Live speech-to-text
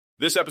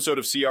This episode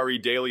of CRE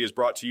Daily is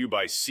brought to you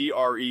by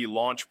CRE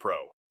Launch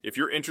Pro. If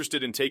you're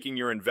interested in taking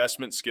your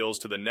investment skills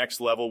to the next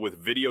level with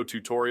video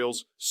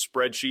tutorials,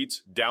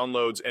 spreadsheets,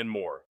 downloads, and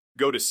more,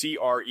 go to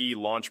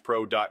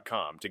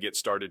crelaunchpro.com to get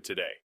started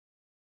today.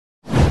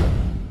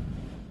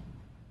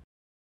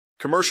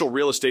 Commercial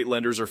real estate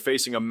lenders are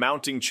facing a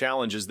mounting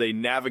challenge as they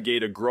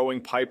navigate a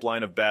growing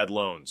pipeline of bad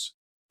loans.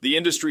 The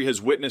industry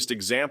has witnessed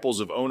examples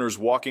of owners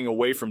walking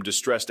away from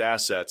distressed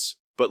assets,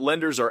 but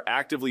lenders are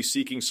actively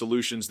seeking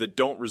solutions that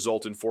don't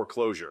result in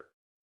foreclosure.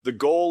 The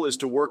goal is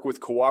to work with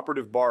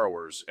cooperative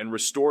borrowers and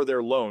restore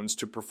their loans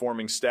to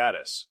performing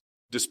status.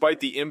 Despite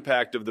the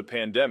impact of the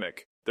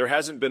pandemic, there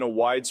hasn't been a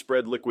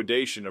widespread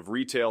liquidation of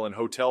retail and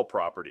hotel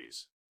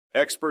properties.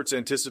 Experts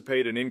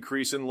anticipate an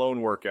increase in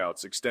loan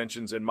workouts,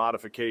 extensions, and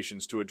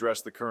modifications to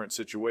address the current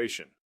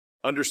situation.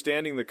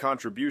 Understanding the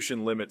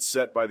contribution limits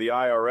set by the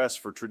IRS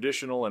for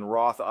traditional and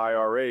Roth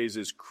IRAs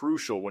is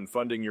crucial when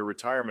funding your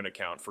retirement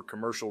account for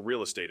commercial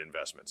real estate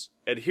investments.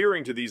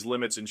 Adhering to these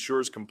limits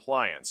ensures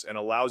compliance and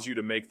allows you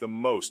to make the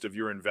most of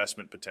your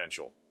investment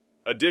potential.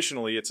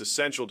 Additionally, it's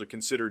essential to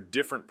consider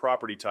different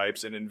property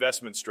types and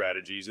investment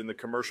strategies in the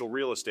commercial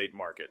real estate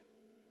market.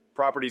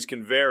 Properties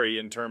can vary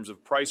in terms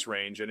of price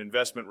range and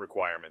investment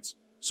requirements,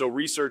 so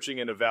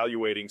researching and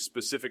evaluating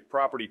specific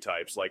property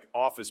types like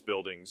office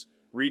buildings,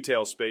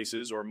 retail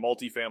spaces, or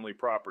multifamily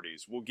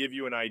properties will give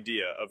you an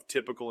idea of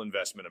typical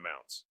investment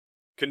amounts.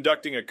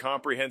 Conducting a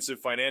comprehensive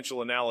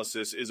financial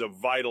analysis is a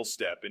vital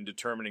step in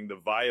determining the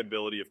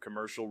viability of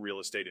commercial real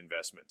estate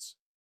investments.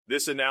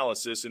 This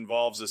analysis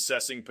involves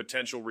assessing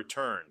potential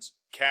returns,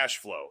 cash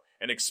flow,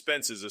 and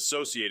expenses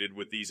associated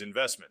with these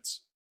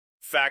investments.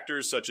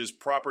 Factors such as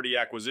property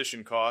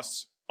acquisition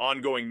costs,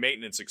 ongoing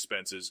maintenance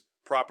expenses,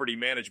 property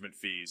management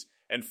fees,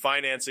 and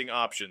financing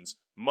options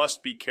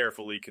must be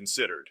carefully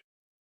considered.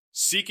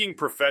 Seeking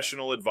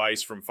professional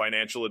advice from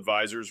financial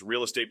advisors,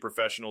 real estate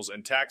professionals,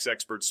 and tax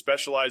experts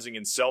specializing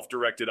in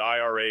self-directed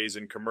IRAs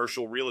and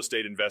commercial real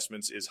estate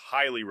investments is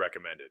highly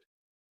recommended.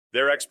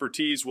 Their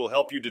expertise will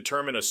help you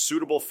determine a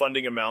suitable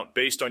funding amount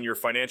based on your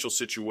financial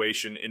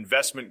situation,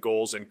 investment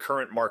goals, and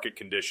current market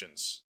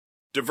conditions.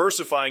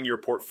 Diversifying your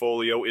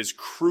portfolio is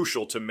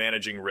crucial to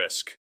managing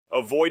risk.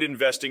 Avoid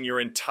investing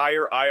your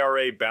entire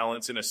IRA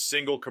balance in a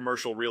single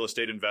commercial real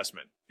estate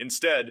investment.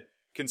 Instead,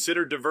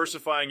 consider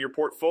diversifying your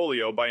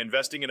portfolio by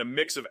investing in a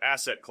mix of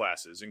asset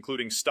classes,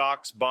 including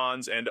stocks,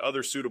 bonds, and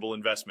other suitable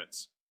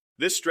investments.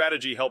 This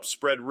strategy helps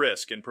spread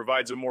risk and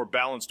provides a more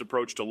balanced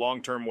approach to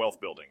long-term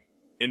wealth building.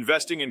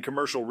 Investing in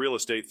commercial real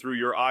estate through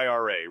your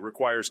IRA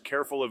requires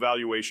careful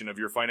evaluation of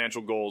your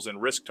financial goals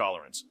and risk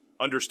tolerance,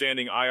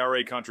 understanding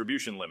IRA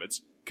contribution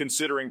limits,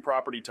 considering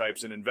property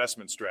types and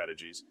investment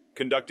strategies,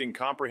 conducting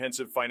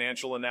comprehensive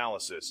financial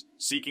analysis,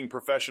 seeking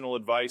professional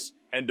advice,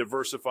 and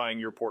diversifying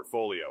your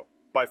portfolio.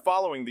 By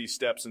following these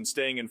steps and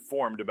staying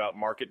informed about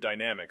market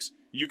dynamics,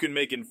 you can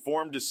make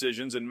informed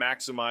decisions and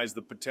maximize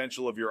the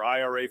potential of your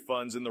IRA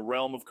funds in the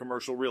realm of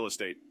commercial real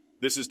estate.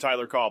 This is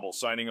Tyler Cobble,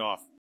 signing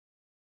off.